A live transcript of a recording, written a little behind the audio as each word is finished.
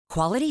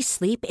Quality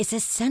sleep is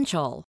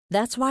essential.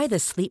 That's why the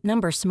Sleep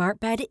Number Smart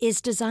Bed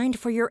is designed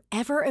for your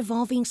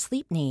ever-evolving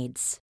sleep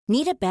needs.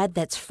 Need a bed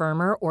that's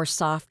firmer or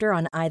softer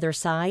on either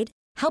side?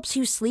 Helps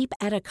you sleep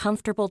at a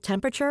comfortable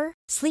temperature?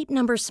 Sleep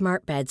Number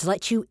Smart Beds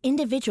let you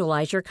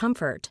individualize your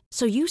comfort,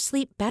 so you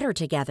sleep better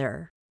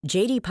together.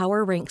 J.D.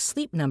 Power ranks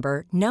Sleep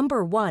Number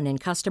 #1 in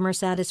customer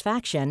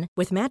satisfaction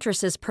with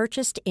mattresses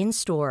purchased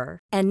in-store.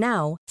 And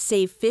now,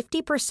 save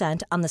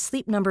 50% on the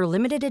Sleep Number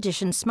Limited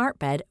Edition Smart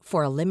Bed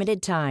for a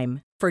limited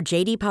time. For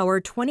J.D. Power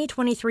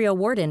 2023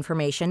 award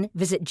information,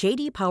 visit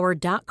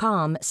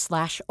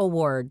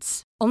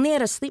jdpower.com/awards. Only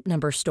at a Sleep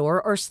Number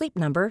store or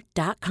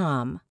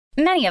sleepnumber.com.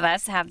 Many of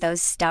us have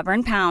those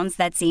stubborn pounds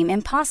that seem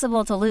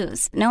impossible to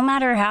lose, no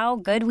matter how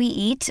good we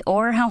eat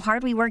or how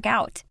hard we work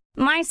out.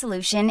 My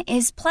solution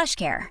is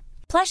PlushCare.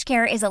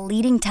 PlushCare is a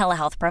leading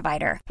telehealth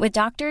provider with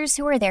doctors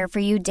who are there for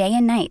you day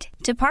and night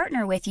to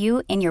partner with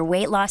you in your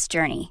weight loss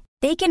journey.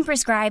 They can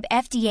prescribe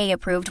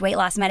FDA-approved weight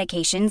loss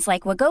medications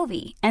like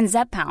Wegovy and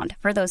Zepbound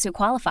for those who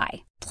qualify.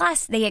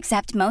 Plus, they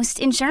accept most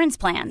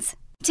insurance plans.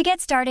 To get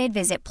started,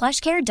 visit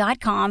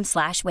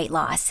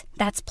plushcare.com/weightloss.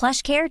 That's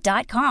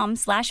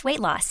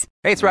plushcare.com/weightloss.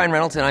 Hey, it's Ryan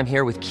Reynolds, and I'm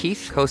here with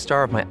Keith,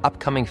 co-star of my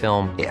upcoming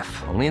film,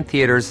 If, only in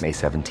theaters May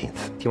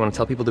 17th. Do you want to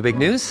tell people the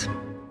big news?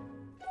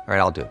 All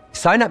right, I'll do it.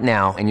 Sign up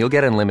now and you'll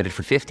get unlimited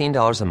for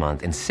 $15 a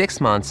month and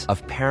 6 months of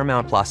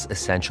Paramount Plus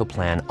Essential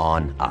Plan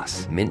on us.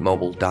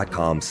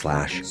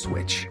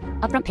 MintMobile.com/switch.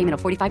 Upfront payment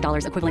of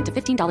 $45 equivalent to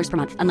 $15 per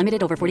month.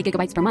 Unlimited over 40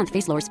 gigabytes per month.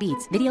 Face lower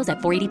speeds. Videos at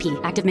 480p.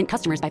 Active Mint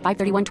customers by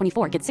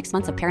 531.24 get 6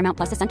 months of Paramount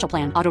Plus Essential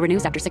Plan. Auto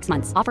renews after 6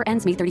 months. Offer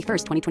ends May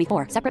 31st,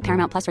 2024. Separate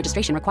Paramount Plus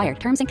registration required.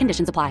 Terms and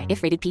conditions apply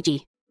if rated PG.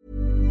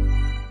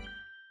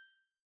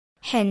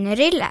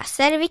 Henry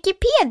läser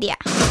Wikipedia.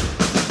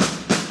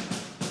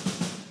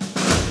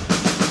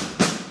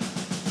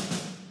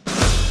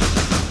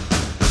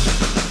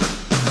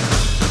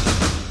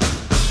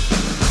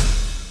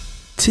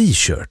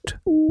 T-shirt.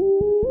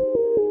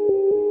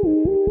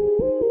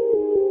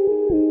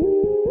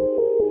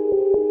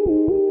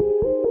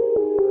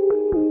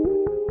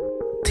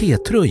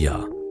 T-tröja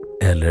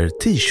eller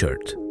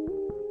t-shirt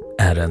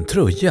är en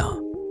tröja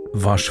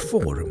vars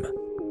form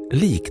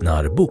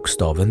liknar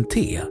bokstaven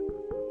T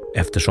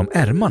eftersom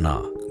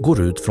ärmarna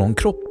går ut från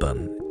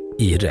kroppen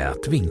i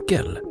rät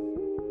vinkel.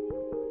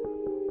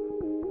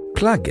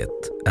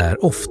 Plagget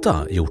är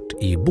ofta gjort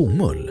i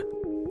bomull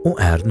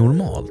och är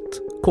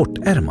normalt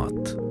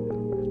kortärmat.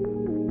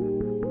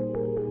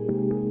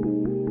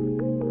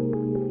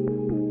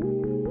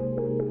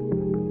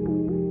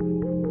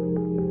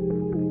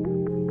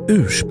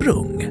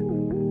 Ursprung.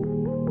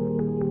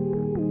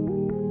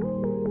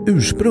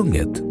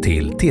 Ursprunget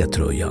till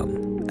T-tröjan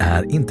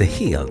är inte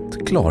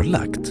helt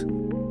klarlagt.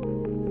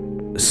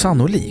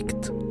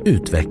 Sannolikt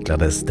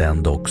utvecklades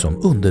den dock som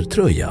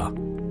undertröja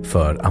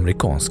för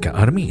amerikanska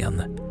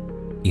armén,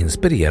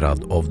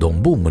 inspirerad av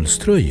de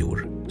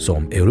bomullströjor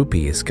som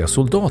europeiska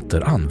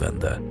soldater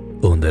använde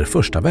under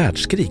första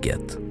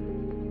världskriget.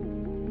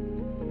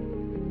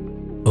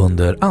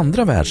 Under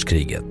andra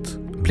världskriget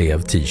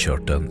blev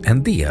t-shirten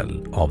en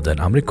del av den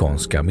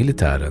amerikanska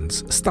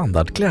militärens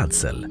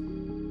standardklädsel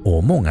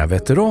och många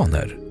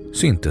veteraner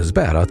syntes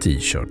bära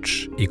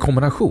t-shirts i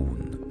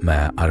kombination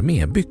med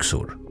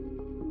armébyxor.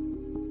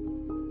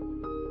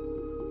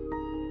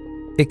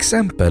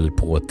 Exempel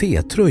på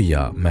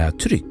T-tröja med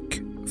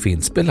tryck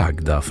finns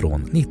belagda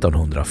från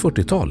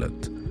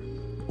 1940-talet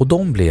och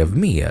de blev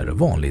mer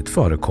vanligt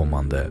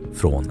förekommande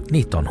från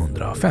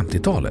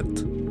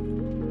 1950-talet.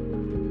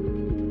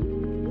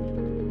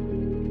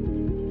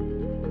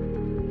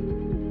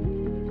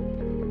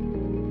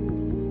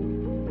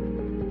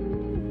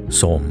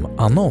 Som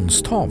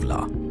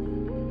annonstavla.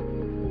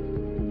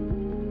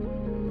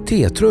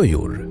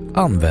 T-tröjor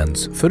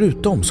används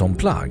förutom som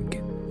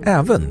plagg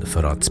även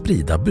för att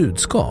sprida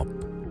budskap.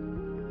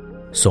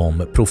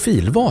 Som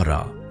profilvara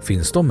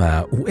finns de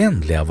med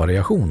oändliga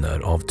variationer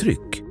av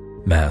tryck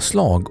med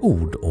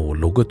slagord och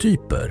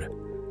logotyper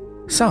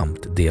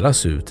samt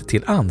delas ut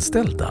till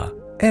anställda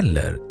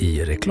eller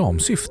i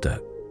reklamsyfte.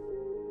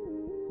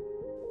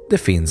 Det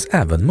finns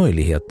även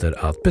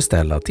möjligheter att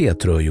beställa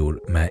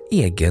T-tröjor med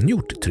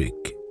egengjort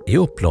tryck i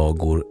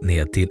upplagor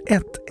ned till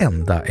ett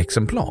enda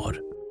exemplar.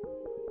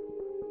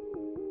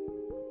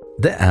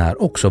 Det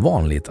är också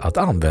vanligt att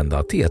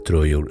använda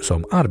T-tröjor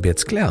som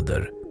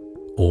arbetskläder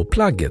och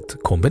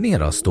plagget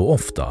kombineras då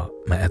ofta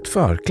med ett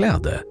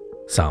förkläde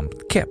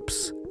samt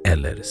keps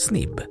eller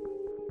snibb.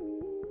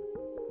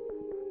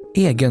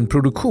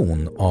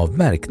 Egenproduktion av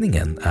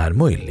märkningen är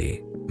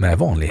möjlig med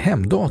vanlig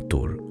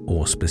hemdator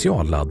och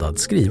specialladdad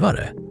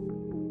skrivare.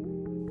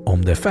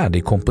 Om det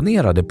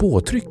färdigkomponerade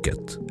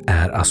påtrycket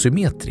är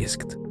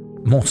asymmetriskt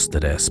måste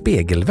det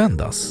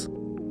spegelvändas,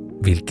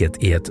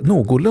 vilket i ett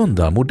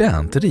någorlunda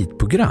modernt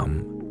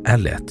ritprogram är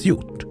lätt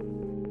gjort.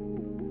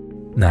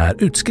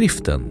 När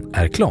utskriften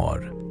är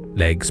klar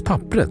läggs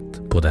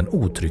pappret på den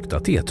otryckta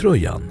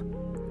T-tröjan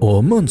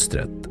och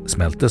mönstret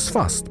smältes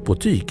fast på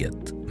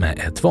tyget med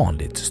ett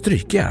vanligt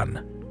strykjärn.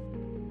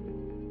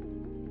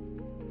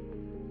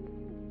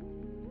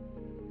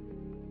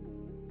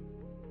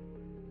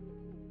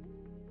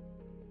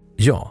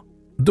 Ja,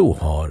 då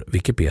har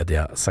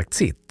Wikipedia sagt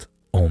sitt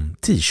om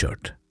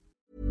t-shirt.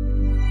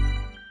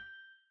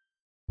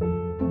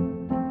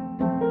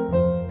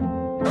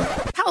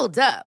 Hold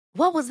up.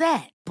 What was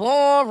that?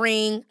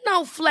 Boring.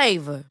 No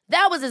flavor.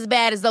 That was as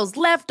bad as those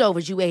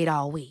leftovers you ate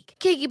all week.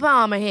 Keke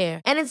Palmer here,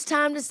 and it's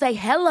time to say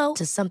hello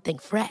to something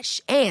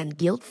fresh and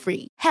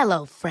guilt-free.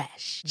 Hello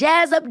Fresh.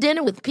 Jazz up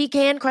dinner with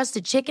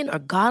pecan-crusted chicken or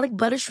garlic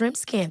butter shrimp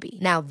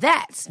scampi. Now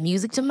that's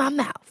music to my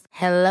mouth.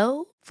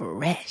 Hello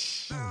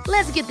Fresh.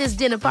 Let's get this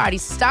dinner party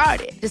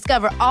started.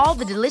 Discover all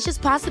the delicious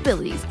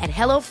possibilities at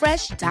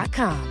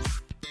hellofresh.com.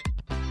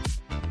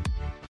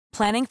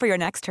 Planning for your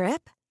next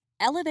trip?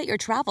 Elevate your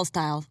travel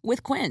style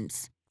with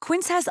Quince.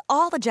 Quince has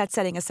all the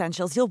jet-setting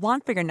essentials you'll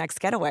want for your next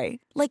getaway,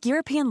 like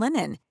European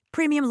linen,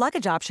 premium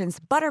luggage options,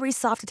 buttery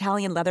soft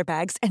Italian leather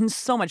bags, and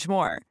so much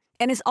more.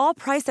 And is all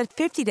priced at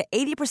 50 to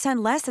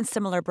 80% less than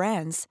similar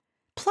brands.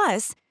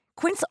 Plus,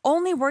 Quince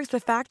only works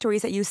with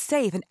factories that use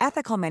safe and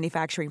ethical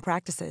manufacturing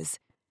practices.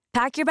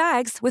 Pack your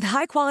bags with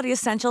high-quality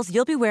essentials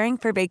you'll be wearing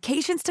for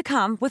vacations to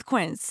come with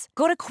Quince.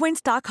 Go to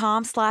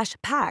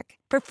quince.com/pack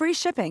for free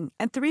shipping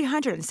and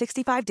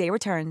 365-day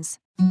returns.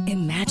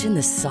 Imagine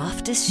the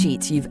softest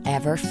sheets you've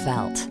ever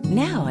felt.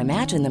 Now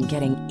imagine them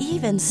getting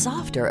even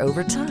softer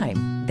over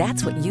time.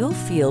 That's what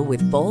you'll feel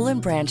with Boll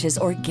 & Branch's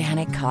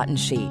organic cotton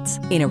sheets.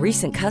 In a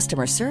recent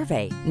customer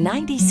survey,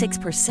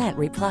 96%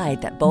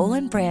 replied that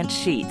Boll & Branch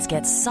sheets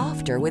get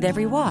softer with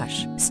every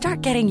wash.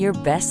 Start getting your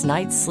best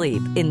night's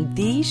sleep in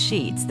these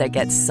sheets that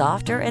get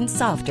softer and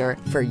softer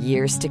for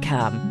years to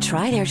come.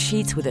 Try their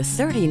sheets with a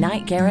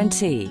 30-night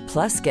guarantee.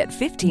 Plus, get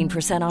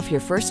 15% off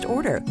your first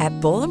order at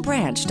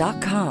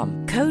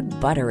bollandbranch.com. Code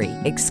BUTTERY.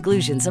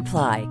 Exclusions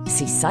apply.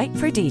 See site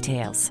for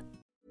details.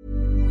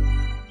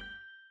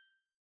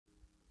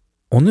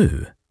 Och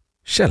nu,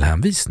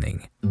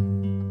 källhänvisning.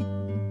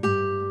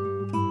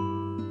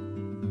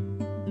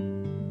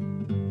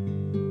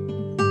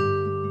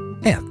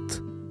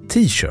 1.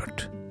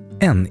 T-shirt.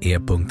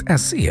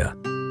 ne.se.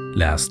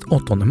 Läst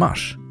 8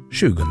 mars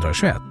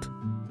 2021.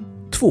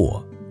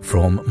 2.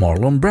 From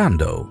Marlon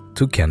Brando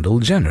to Kendall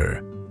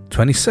Jenner.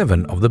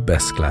 27 of the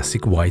best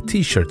classic white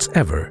t-shirts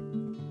ever.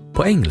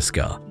 På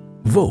engelska,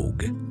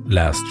 Vogue.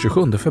 Läst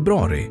 27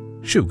 februari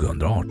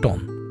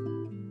 2018.